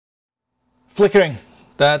Flickering.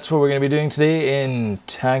 That's what we're going to be doing today in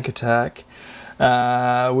TankAtak.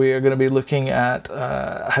 We are going to be looking at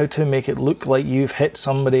how to make it look like you've hit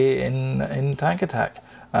somebody in TankAtak.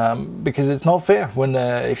 Because it's not fair when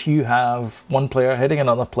if you have one player hitting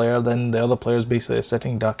another player, then the other player is basically a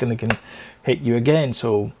sitting duck and they can hit you again.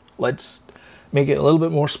 So let's make it a little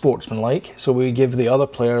bit more sportsmanlike. So we give the other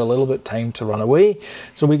player a little bit time to run away.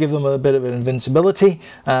 So we give them a bit of invincibility,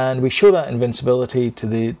 and we show that invincibility to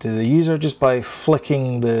the user just by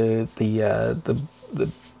flicking the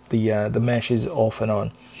meshes off and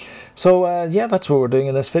on. So yeah, that's what we're doing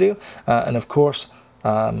in this video, and of course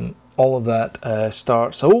all of that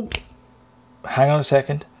starts. Oh, hang on a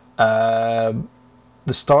second. The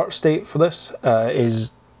start state for this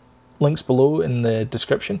is links below in the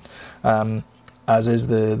description, as is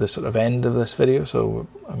the sort of end of this video. So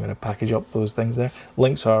I'm going to package up those things there.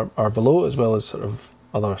 Links are below, as well as sort of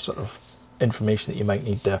other sort of information that you might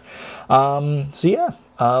need there. So yeah,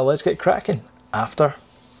 let's get cracking after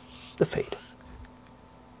the fade.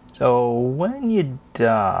 So when you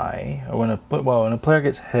die, or when a player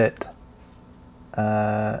gets hit,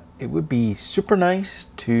 it would be super nice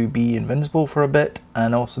to be invincible for a bit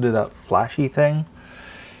and also do that flashy thing.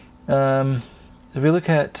 If we look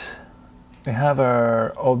at, we have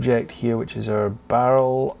our object here, which is our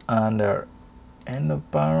barrel and our end of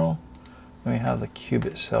barrel, and we have the cube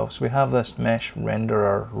itself. So we have this mesh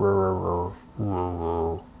renderer.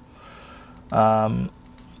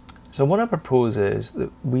 So what I propose is that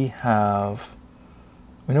we know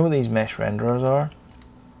what these mesh renderers are.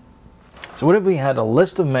 So what if we had a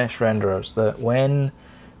list of mesh renderers that when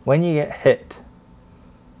you get hit,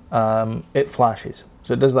 it flashes.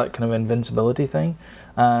 So it does that kind of invincibility thing,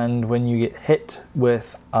 and when you get hit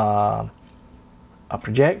with a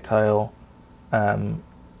projectile, when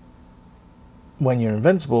you're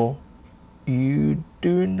invincible, you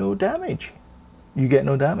do no damage. You get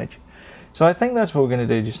no damage. So I think that's what we're going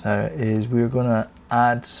to do just now, is we're going to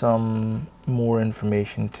add some more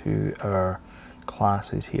information to our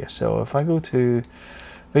classes here. So if I go to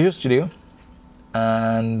Visual Studio,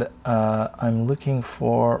 and I'm looking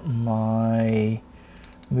for my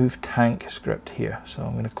move tank script here. So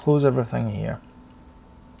I'm going to close everything here.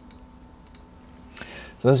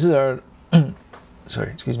 So this is our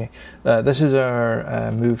sorry, excuse me. This is our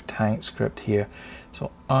move tank script here.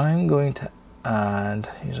 So I'm going to add,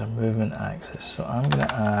 here's our movement axis. So I'm going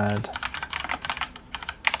to add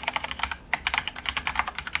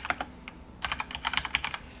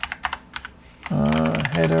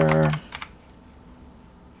header,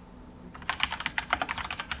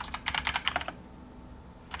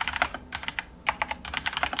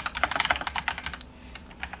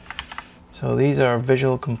 so these are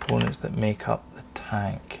visual components that make up the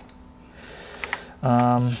tank.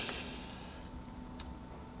 And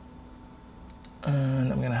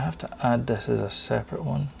I'm going to have to add this as a separate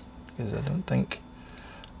one, because I don't think,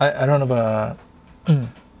 I don't have a,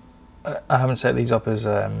 I haven't set these up as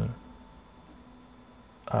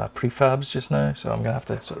prefabs just now, so I'm going to have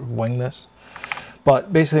to sort of wing this.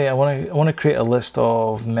 But basically I want to create a list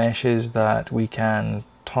of meshes that we can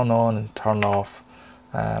turn on and turn off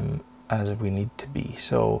as we need to be.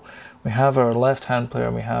 So we have our left hand player,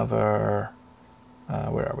 and we have our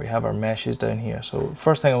where are we? Have our meshes down here. So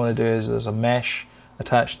first thing I want to do is there's a mesh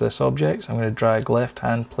attached to this object. So I'm going to drag left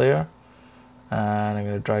hand player, and I'm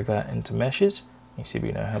going to drag that into meshes. You see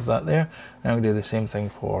we now have that there. And I'm going to do the same thing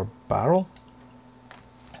for barrel.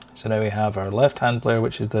 So now we have our left hand player,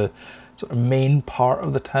 which is the sort of main part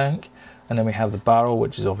of the tank, and then we have the barrel,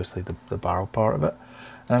 which is obviously the barrel part of it.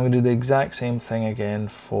 And I'm going to do the exact same thing again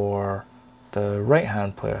for the right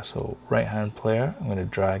hand player. So right hand player, I'm going to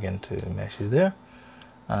drag into meshes there,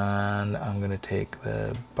 and I'm going to take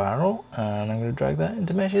the barrel and I'm going to drag that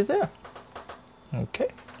into meshes there.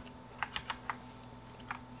 Okay.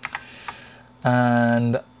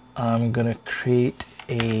 And I'm going to create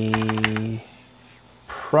a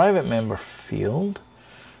private member field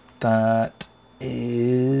that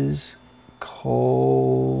is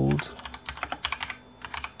called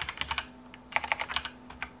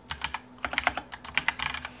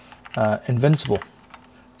invincible.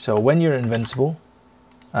 So when you're invincible,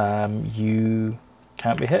 you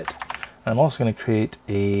can't be hit. And I'm also going to create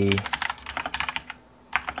a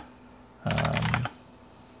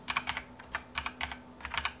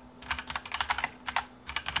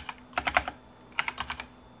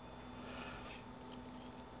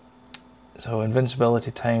so invincibility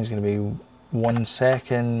time is going to be 1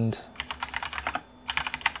 second.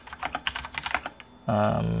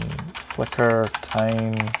 Flicker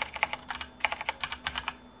time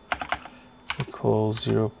equals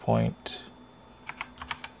 0.1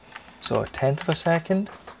 So 1/10 of a second.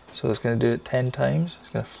 So it's going to do it 10 times.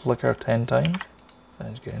 It's going to flicker 10 times.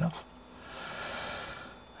 Sounds good enough.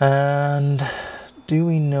 And do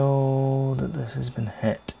we know that this has been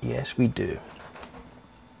hit? Yes, we do.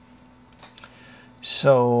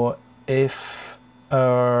 So if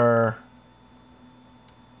our...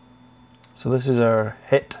 So this is our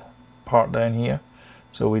hit part down here.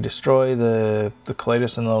 So we destroy the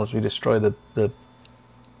colliders, in other words, we destroy the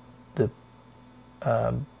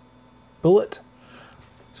bullet.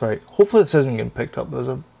 Sorry, hopefully this isn't getting picked up. There's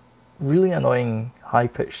a really annoying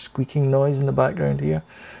high-pitched squeaking noise in the background here.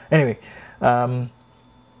 Anyway, yeah,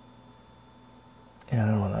 I don't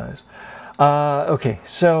know what that is. Okay,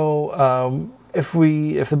 so if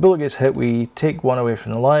the bullet gets hit, we take 1 away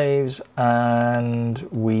from the lives, and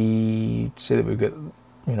we say that we've got,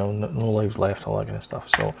 you know, no lives left, all that kind of stuff.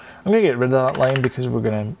 So I'm going to get rid of that line because we're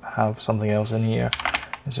going to have something else in here.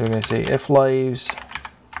 And so we're going to say if lives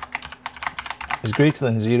is greater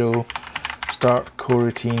than 0, start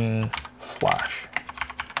coroutine flash.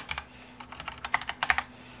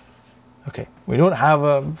 Okay, we don't have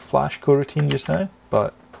a flash coroutine just now,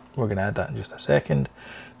 but we're going to add that in just a second.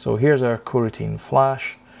 So here's our coroutine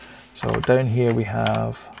flash. So down here we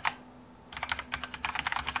have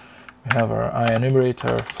our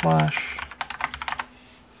IEnumerator flash,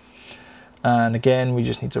 and again we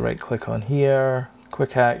just need to right click on here,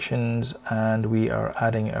 quick actions, and we are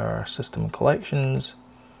adding our system collections.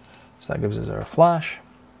 So that gives us our flash.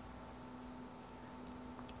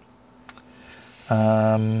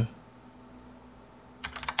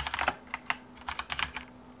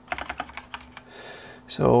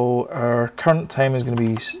 So our current time is going to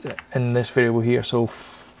be in this variable here. So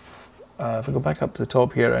if I go back up to the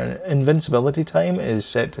top here, invincibility time is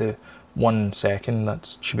set to 1 second.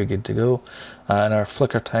 That should be good to go. And our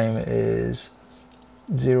flicker time is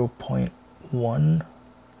 0.1.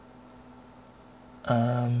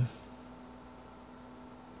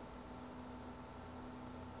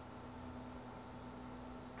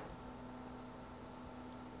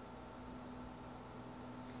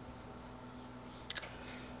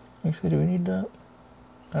 Actually, do we need that?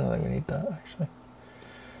 I don't think we need that, actually.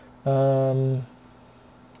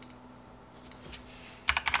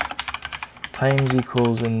 Times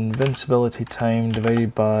equals invincibility time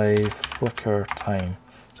divided by flicker time.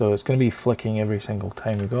 So it's going to be flicking every single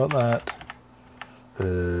time. We got that.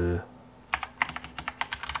 Float.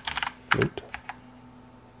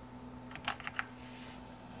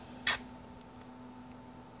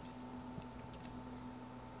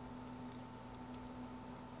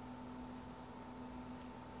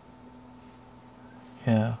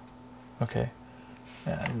 Yeah, okay.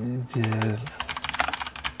 Yeah.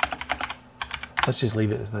 Let's just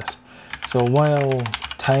leave it as this. So while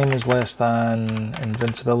time is less than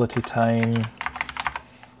invincibility time,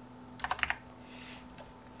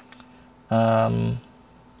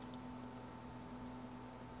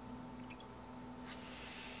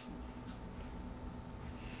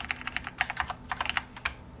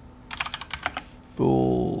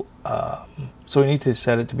 so we need to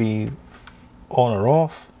set it to be on or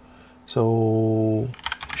off. So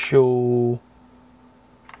show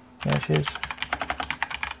meshes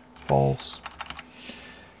false.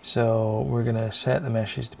 So we're going to set the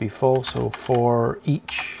meshes to be false. So for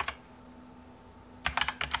each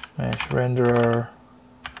mesh renderer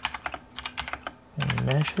in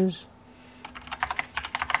meshes,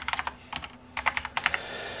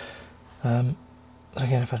 so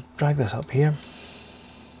again, if I drag this up here,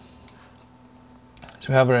 so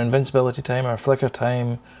we have our invincibility time, our flicker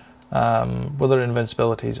time, whether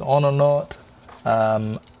invincibility is on or not.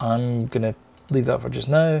 I'm going to leave that for just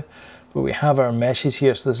now, but we have our meshes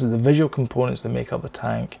here. So this is the visual components that make up the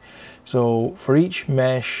tank. So for each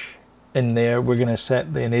mesh in there, we're going to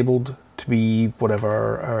set the enabled to be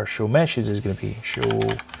whatever our show meshes is going to be.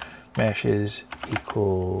 Show meshes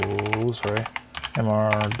equals, sorry,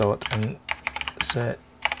 mr.set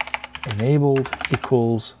enabled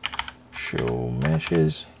equals show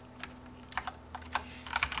meshes.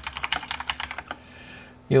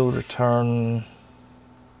 You'll return,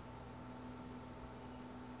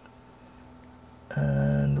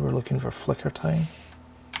 and we're looking for flicker time.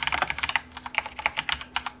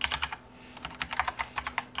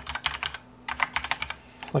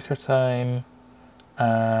 Flicker time,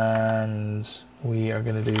 and we are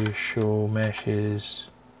going to do show meshes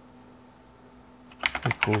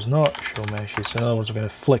equals not show meshes. So in other words, we're going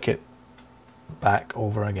to flick it back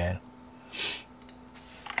over again.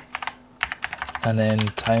 And then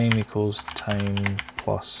time equals time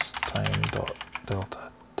plus time dot delta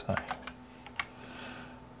time.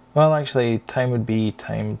 Well, actually, time would be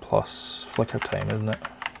time plus flicker time, isn't it?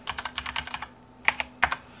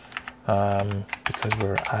 because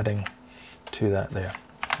we're adding to that there.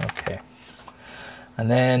 Okay. And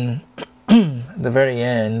then at the very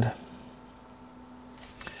end,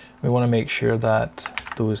 we want to make sure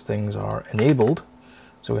that those things are enabled.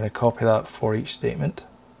 So we're going to copy that for each statement.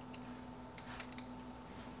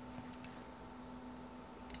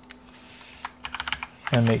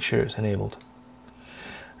 And make sure it's enabled.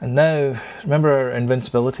 And now, remember our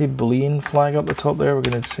invincibility Boolean flag up the top there? We're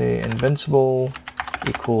going to say invincible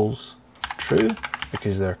equals true,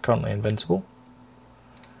 because they're currently invincible.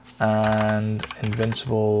 And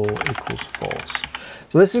invincible equals false.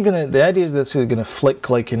 So this is going to, the idea is that this is going to flick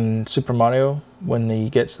like in Super Mario when he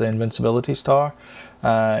gets the invincibility star.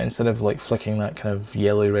 Instead of like flicking that kind of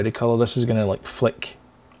yellowy reddy color, this is going to like flick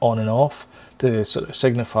on and off to sort of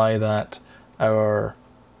signify that our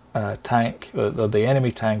tank, the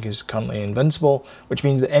enemy tank, is currently invincible, which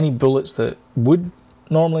means that any bullets that would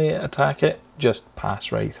normally attack it just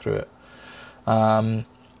pass right through it.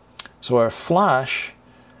 So our flash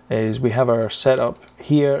is, we have our setup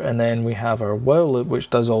here, and then we have our while loop, which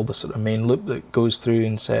does all the sort of main loop that goes through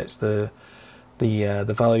and sets the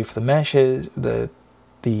value for the meshes, the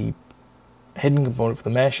hidden component for the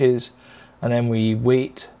meshes, and then we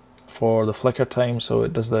wait for the flicker time, so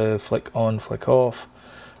it does the flick on, flick off.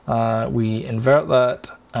 We invert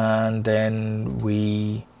that, and then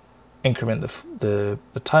we increment the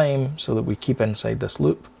time so that we keep inside this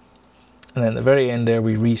loop. And then at the very end there,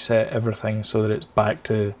 we reset everything so that it's back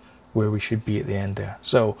to where we should be at the end there.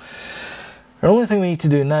 So the only thing we need to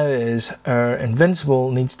do now is our invincible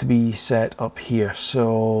needs to be set up here.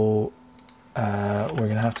 So we're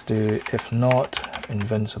going to have to do if not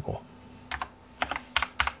invincible.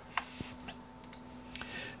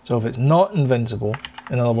 So if it's not invincible,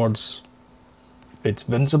 in other words, it's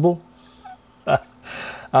vincible.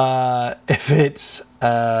 If it's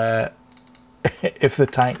if the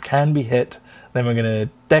tank can be hit, then we're going to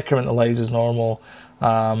decrement the lives as normal.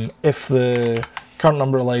 If the current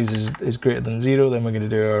number of lives is greater than 0, then we're going to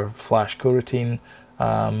do our flash coroutine.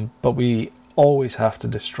 But we always have to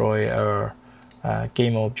destroy our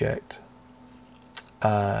game object,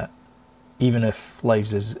 even if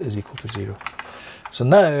lives is equal to 0. So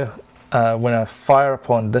now, when I fire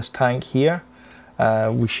upon this tank here,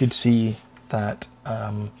 we should see that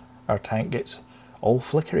our tank gets all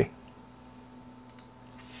flickery.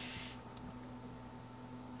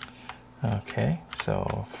 Okay,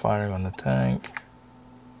 so firing on the tank.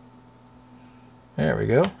 There we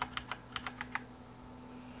go.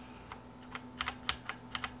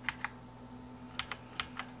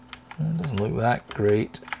 It doesn't look that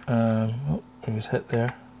great. Oh, it was hit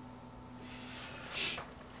there.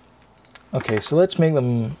 Okay, so let's make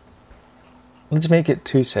it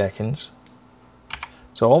 2 seconds.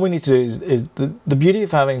 So all we need to do is the beauty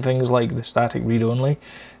of having things like the static read only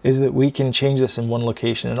is that we can change this in one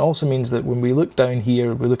location. It also means that when we look down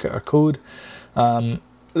here, we look at our code,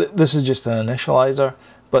 this is just an initializer,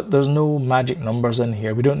 but there's no magic numbers in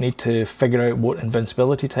here. We don't need to figure out what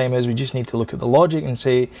invincibility time is. We just need to look at the logic and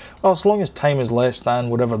say, well, as long as time is less than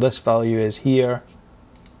whatever this value is here,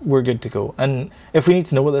 we're good to go. And if we need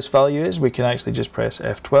to know what this value is, we can actually just press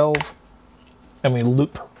F12 and we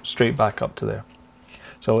loop straight back up to there.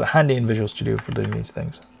 So handy in Visual Studio for doing these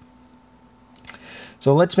things.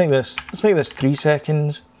 So let's make this 3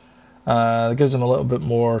 seconds. It gives them a little bit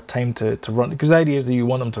more time to run, because the idea is that you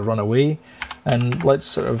want them to run away. And let's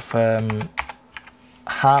sort of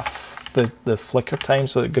half the flicker time,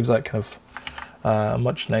 so it gives that kind of a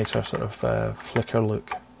much nicer sort of flicker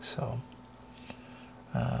look. So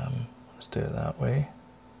let's do it that way.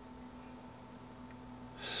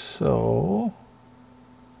 So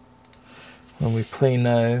when we play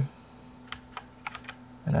now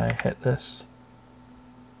and I hit this,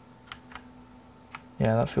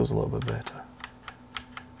 yeah, that feels a little bit better.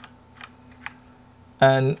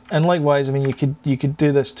 And likewise, I mean, you could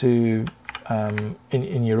do this to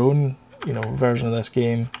in your own version of this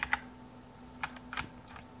game.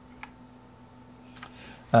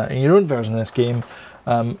 In your own version of this game,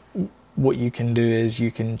 what you can do is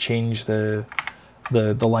you can change the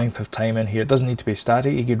length of time in here. It doesn't need to be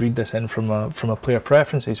static. You could read this in from a player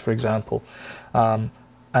preferences, for example, and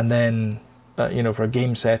then for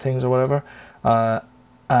game settings or whatever,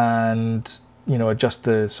 and adjust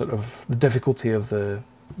the sort of the difficulty of the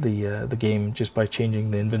game just by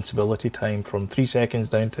changing the invincibility time from 3 seconds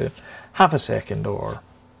down to half a second or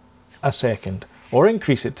a second, or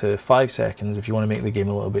increase it to 5 seconds if you want to make the game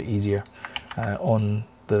a little bit easier on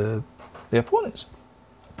the opponents.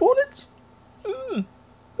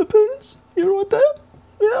 Opponents, you know what that?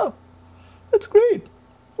 Yeah, that's great.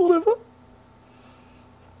 Whatever.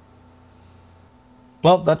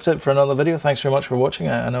 well, that's it for another video. Thanks very much for watching.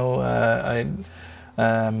 I know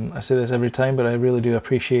I say this every time, but I really do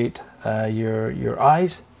appreciate your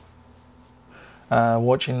eyes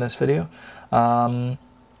watching this video.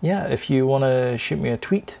 Yeah, if you want to shoot me a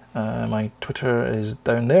tweet, my Twitter is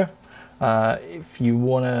down there. If you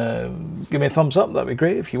want to give me a thumbs up, that'd be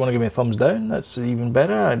great. If you want to give me a thumbs down, that's even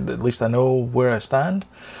better. At least I know where I stand.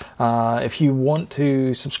 If you want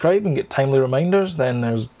to subscribe and get timely reminders, then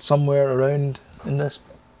there's somewhere around in this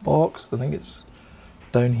box. I think it's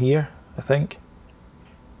down here. I think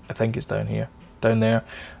it's down here, down there.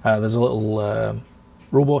 There's a little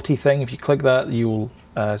robot-y thing. If you click that, you'll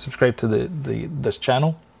subscribe to this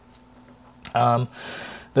channel.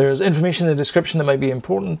 There's information in the description that might be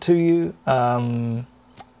important to you.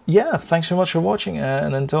 Yeah, thanks so much for watching,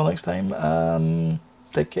 and until next time,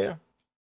 take care.